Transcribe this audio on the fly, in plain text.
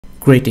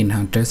Greeting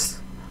hunters.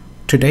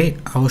 Today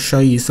I will show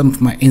you some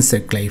of my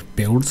insect glaive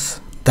builds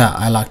that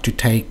I like to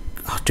take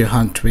to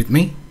hunt with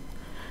me.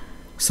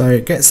 So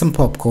get some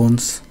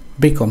popcorns,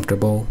 be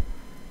comfortable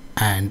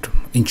and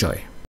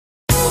enjoy.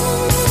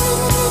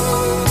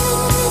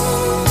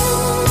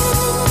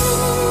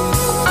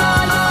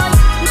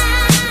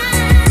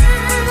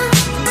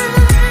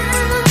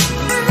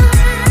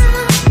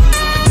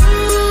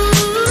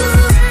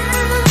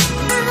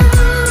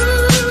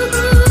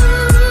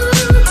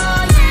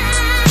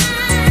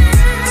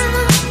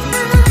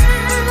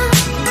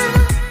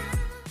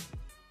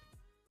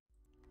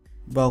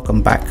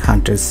 Welcome back,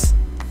 hunters.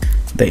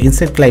 The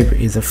insect glaive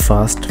is a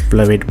fast,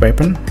 fluid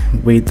weapon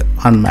with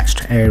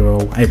unmatched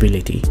aerial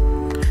ability.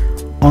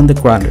 On the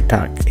ground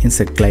attack,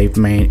 insect glaive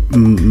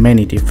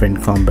many different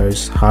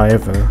combos.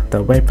 However,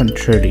 the weapon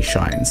truly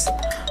shines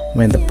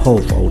when the pole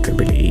vault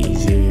ability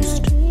is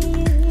used.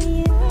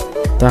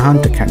 The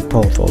hunter can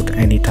pole vault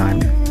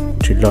anytime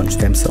to launch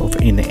themselves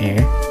in the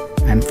air,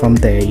 and from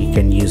there you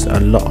can use a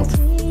lot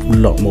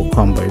more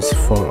combos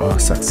for a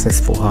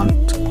successful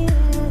hunt.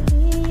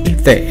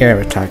 If the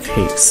air attack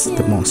hits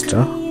the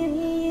monster,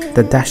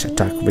 the dash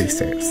attack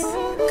resets,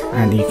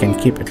 and you can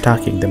keep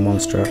attacking the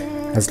monster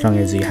as long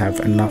as you have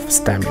enough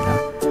stamina,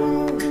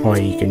 or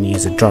you can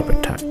use a drop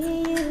attack.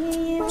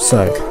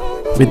 So,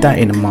 with that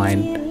in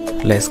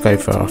mind, let's go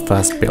for our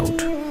first build.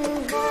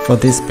 For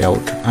this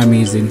build, I'm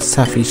using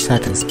Sapphire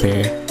Satin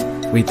Spear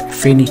with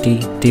Affinity,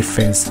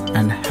 Defense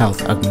and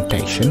Health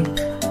Augmentation,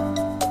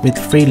 with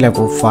 3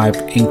 level 5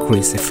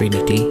 increase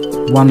Affinity,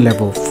 1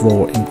 level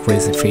 4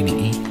 increase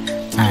Affinity,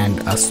 and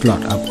a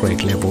slot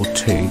upgrade level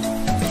 2.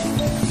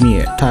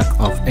 Mere attack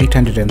of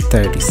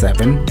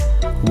 837,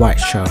 white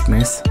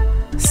sharpness,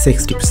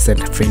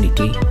 60%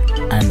 affinity,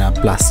 and a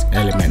blast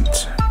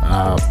element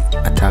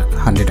attack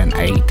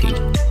 180,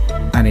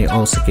 and it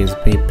also gives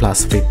me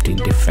plus 15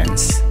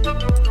 defense.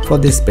 For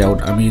this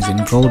build I'm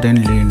using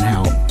Golden Loon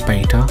Helm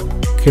Beta,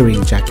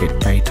 Kirin Jacket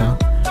Beta,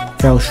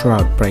 Fell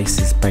Shroud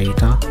Braces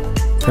Beta,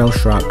 Fell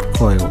Shroud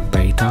Coil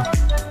Beta,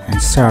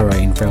 and Sarah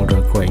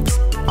Invader Grapes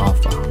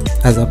Alpha.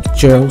 As of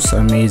gels,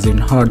 I'm using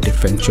Hard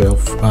Defense Gel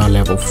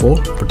level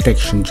 4,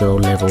 Protection Gel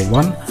level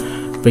 1,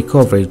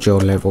 Recovery Gel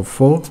level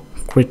 4,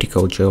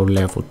 Critical Gel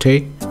level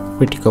 2,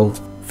 Critical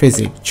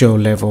Physic Gel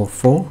level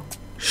 4,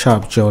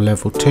 Sharp Gel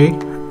level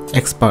 2,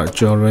 Expert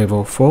Gel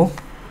level 4,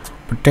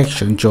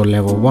 Protection Gel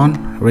level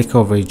 1,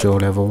 Recovery Gel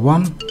level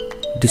 1,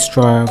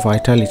 Destroyer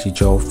Vitality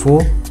Gel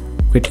 4,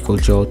 Critical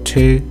Gel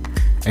 2,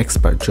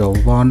 Expert Gel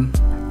 1,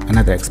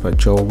 another Expert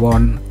Gel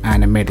 1,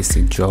 and a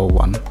Medicine Gel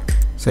 1.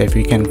 So if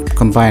you can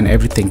combine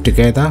everything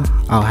together,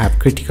 I'll have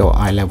Critical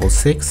Eye level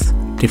 6,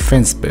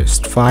 Defense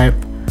Boost 5,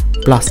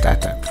 Blast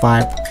Attack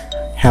 5,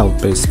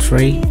 Health Boost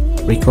 3,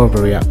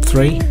 Recovery Up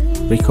 3,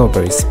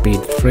 Recovery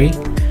Speed 3,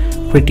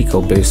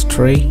 Critical Boost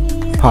 3,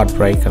 Part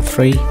Breaker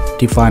 3,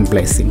 Divine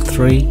Blessing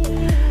 3,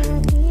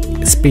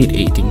 Speed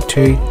Eating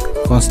 2,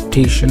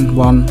 Constitution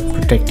 1,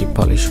 Protective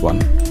Polish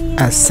 1.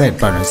 As set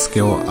bonus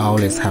skill, I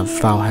always have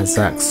Foul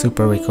Hazak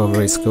Super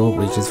Recovery skill,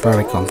 which is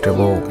very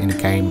comfortable in the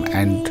game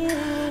and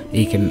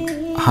you can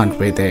hunt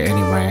with it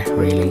anywhere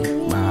really.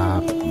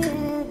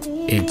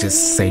 It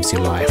just saves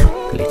your life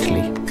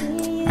literally.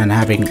 And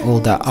having all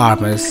the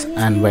armors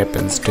and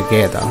weapons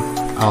together,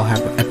 I'll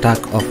have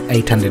attack of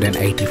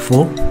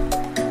 884,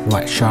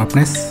 white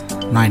sharpness,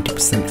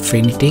 90%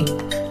 affinity,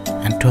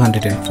 and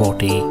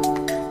 240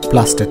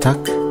 blast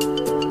attack,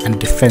 and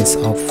defense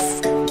of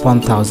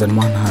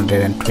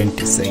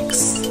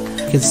 1126.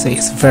 You can see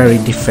it's a very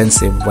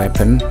defensive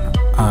weapon.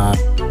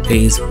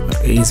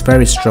 It is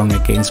very strong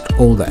against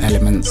all the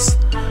elements,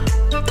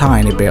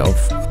 tiny bit of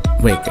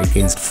weak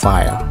against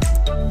fire.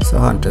 So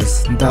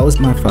hunters, that was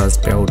my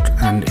first build,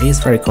 and it is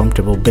very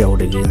comfortable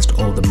build against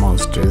all the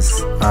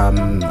monsters.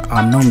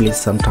 I normally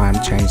sometimes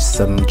change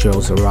some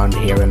jewels around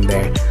here and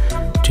there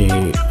to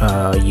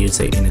use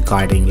it in a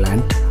guiding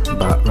land,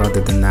 but rather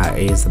than that,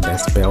 it is the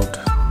best build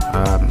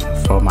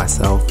for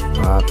myself,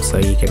 so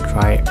you can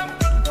try it.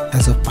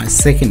 As of my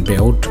second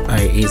build,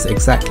 is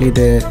exactly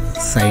the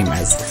same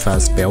as the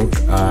first build,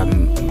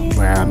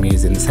 where I'm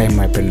using the same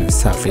weapon,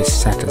 Sapphire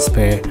Satin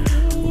Spear,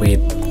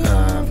 with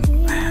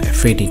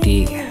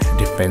Affinity,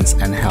 Defense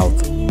and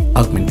Health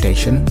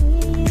Augmentation,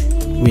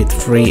 with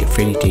 3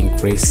 Affinity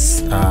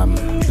increase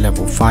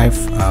level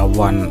 5,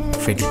 1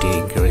 Affinity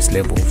increase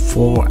level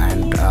 4,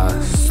 and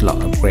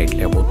slot upgrade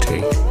level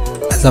 2.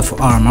 As of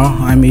armor,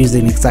 I'm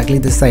using exactly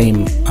the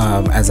same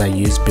as I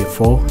used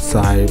before, so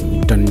I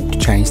don't need to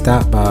change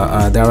that,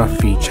 but there are a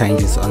few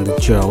changes on the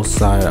gel,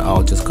 so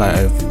I'll just go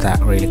over that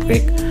really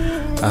quick.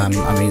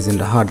 I'm using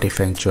the Hard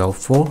Defense Gel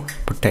 4,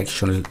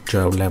 Protection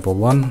Gel level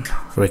 1,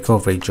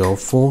 Recovery Gel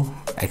 4,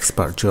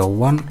 Expert Gel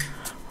 1,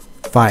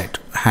 Fight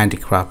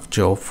Handicraft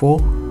Gel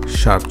 4,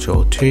 Sharp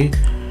Gel 2,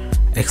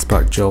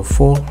 Expert Gel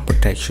 4,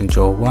 Protection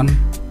Gel 1,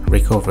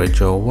 Recovery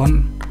Gel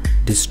 1,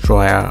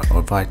 Destroyer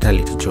or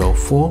Vitality Gel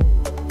 4,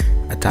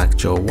 Attack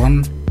Gel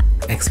 1,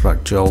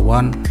 Expert Gel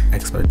 1,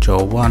 Expert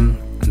Gel 1,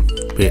 and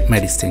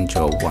Medicine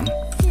Gel 1.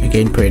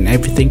 Again, putting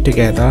everything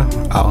together,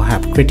 I'll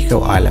have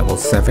critical eye level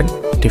 7,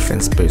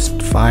 defense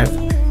boost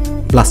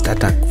 5, blast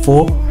attack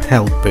 4,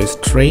 health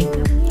boost 3,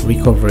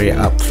 recovery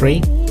up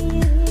 3,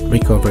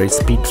 recovery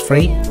speed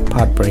 3,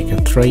 part breaker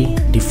 3,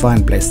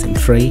 divine blessing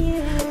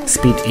 3,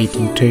 speed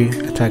eating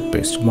 2, attack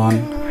boost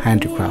 1,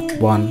 handicraft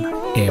 1,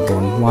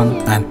 airborne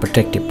 1, and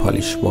protective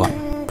polish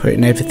 1.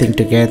 Putting everything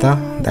together,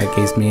 that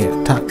gives me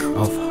an attack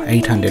of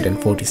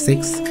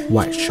 846,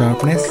 white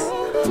sharpness,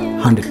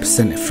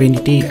 100%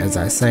 affinity, as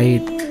I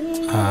said,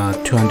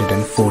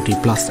 240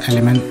 plus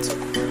element.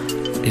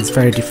 It's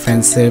very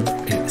defensive.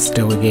 It's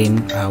still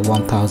again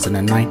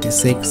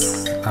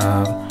 1096,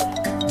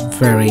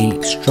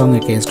 very strong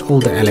against all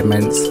the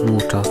elements: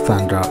 water,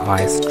 thunder,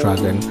 ice,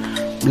 dragon,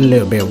 a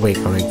little bit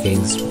weaker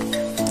against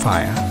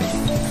fire.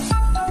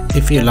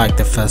 If you like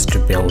the first two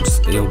builds,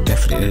 you'll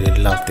definitely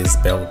love this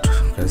build,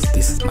 because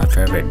this is my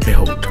favorite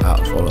build out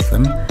of all of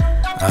them.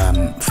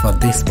 For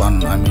this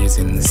one, I'm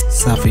using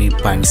Savvy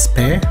Bind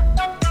Spear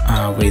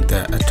with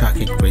the attack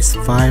increase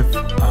 5,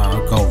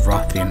 Gold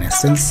Rathian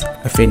Essence,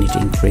 Affinity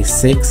increase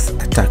 6,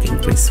 attack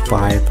increase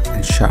 5,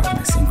 and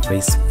sharpness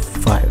increase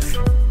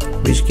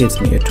 5, which gives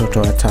me a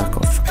total attack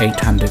of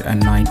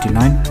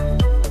 899,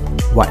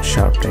 white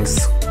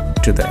sharpness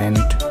to the end,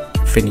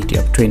 affinity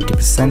of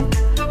 20%,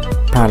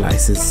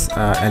 paralysis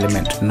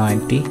element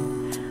 90,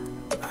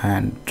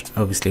 and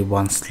obviously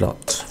 1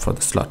 slot for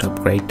the slot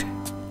upgrade.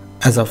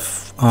 As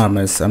of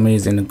armors, I'm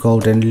using a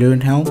Golden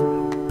Loon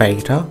Helm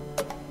Beta,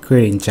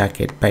 Green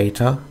Jacket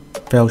Beta,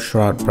 Veil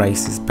Shroud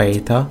Braces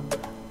Beta,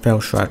 Veil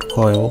Shroud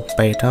Coil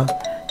Beta,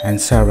 and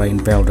Serene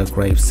Velder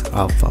Graves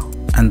Alpha.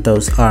 And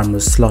those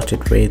armors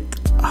slotted with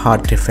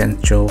Hard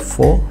Defense Jaw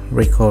 4,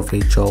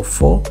 Recovery Jaw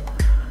 4,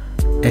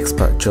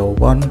 Expert Jaw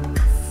 1,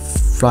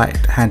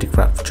 Flight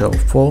Handicraft Jaw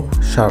 4,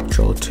 Sharp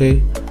Jaw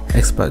 2,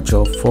 Expert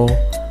Jaw 4,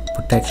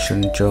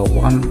 Protection Jaw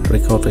 1,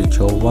 Recovery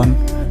Jaw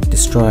 1,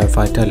 Destroyer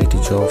Vitality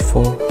Jaw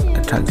 4,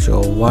 Attack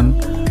Jaw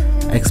 1,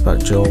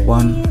 Expert Jaw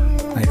 1,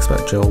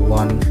 Expert Jaw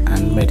 1,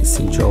 and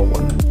Medicine Jaw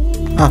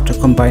 1. After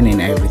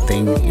combining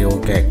everything, you'll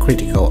get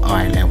critical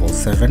eye level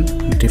 7,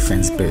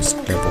 defense boost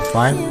level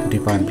 5,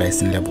 divine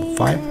blessing level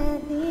 5,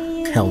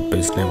 health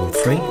boost level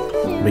 3,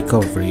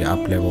 recovery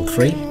up level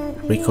 3,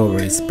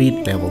 recovery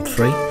speed level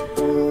 3,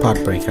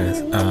 part breaker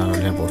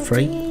level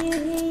 3,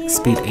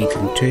 speed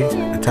eating 2,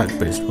 attack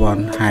boost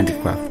 1,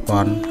 handicraft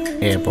 1,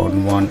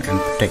 airborne 1, and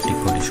protective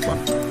polish 1.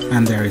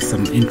 And there is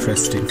some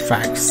interesting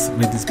facts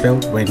with this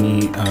build. When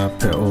you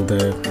put all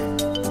the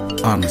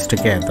arms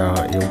together,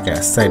 you'll get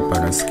a side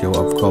bonus skill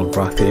of Gold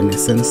Rathian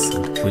Essence,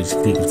 which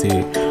gives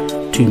you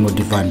 2 more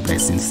divine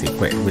blessing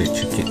secret,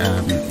 which you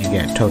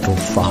get a total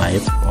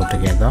 5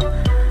 altogether.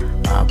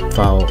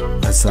 While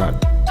Azak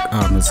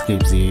armors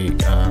gives you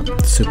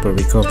super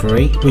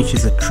recovery, which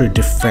is a true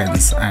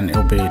defense, and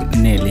it'll be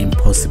nearly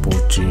impossible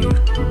to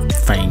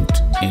faint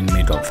in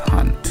middle of the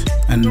hunt.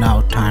 And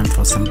now time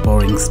for some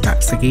boring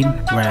stats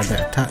again, where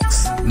the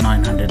attacks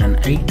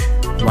 908,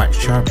 white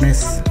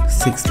sharpness,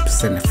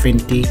 60%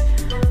 affinity,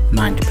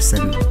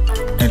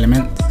 90%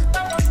 element,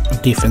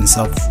 defense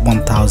of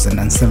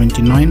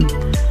 1079,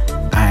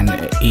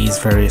 and is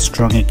very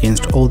strong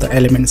against all the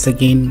elements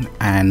again,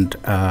 and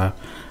a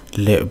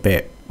little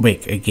bit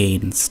weak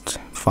against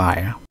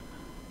fire.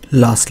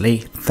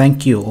 Lastly,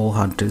 thank you all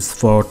hunters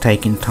for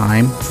taking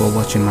time for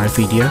watching my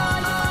video.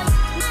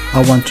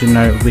 I want to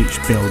know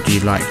which build you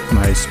like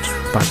most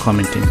by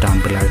commenting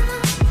down below.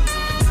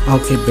 I'll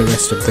keep the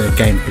rest of the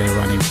gameplay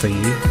running for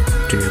you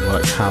to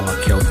watch how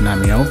I killed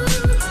Namiel,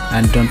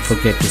 and don't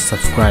forget to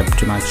subscribe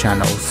to my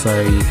channel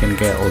so you can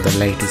get all the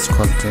latest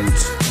content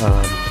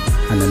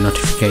and the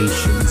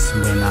notifications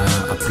when I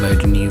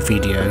upload new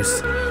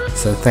videos.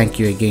 So thank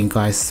you again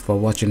guys for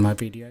watching my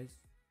videos.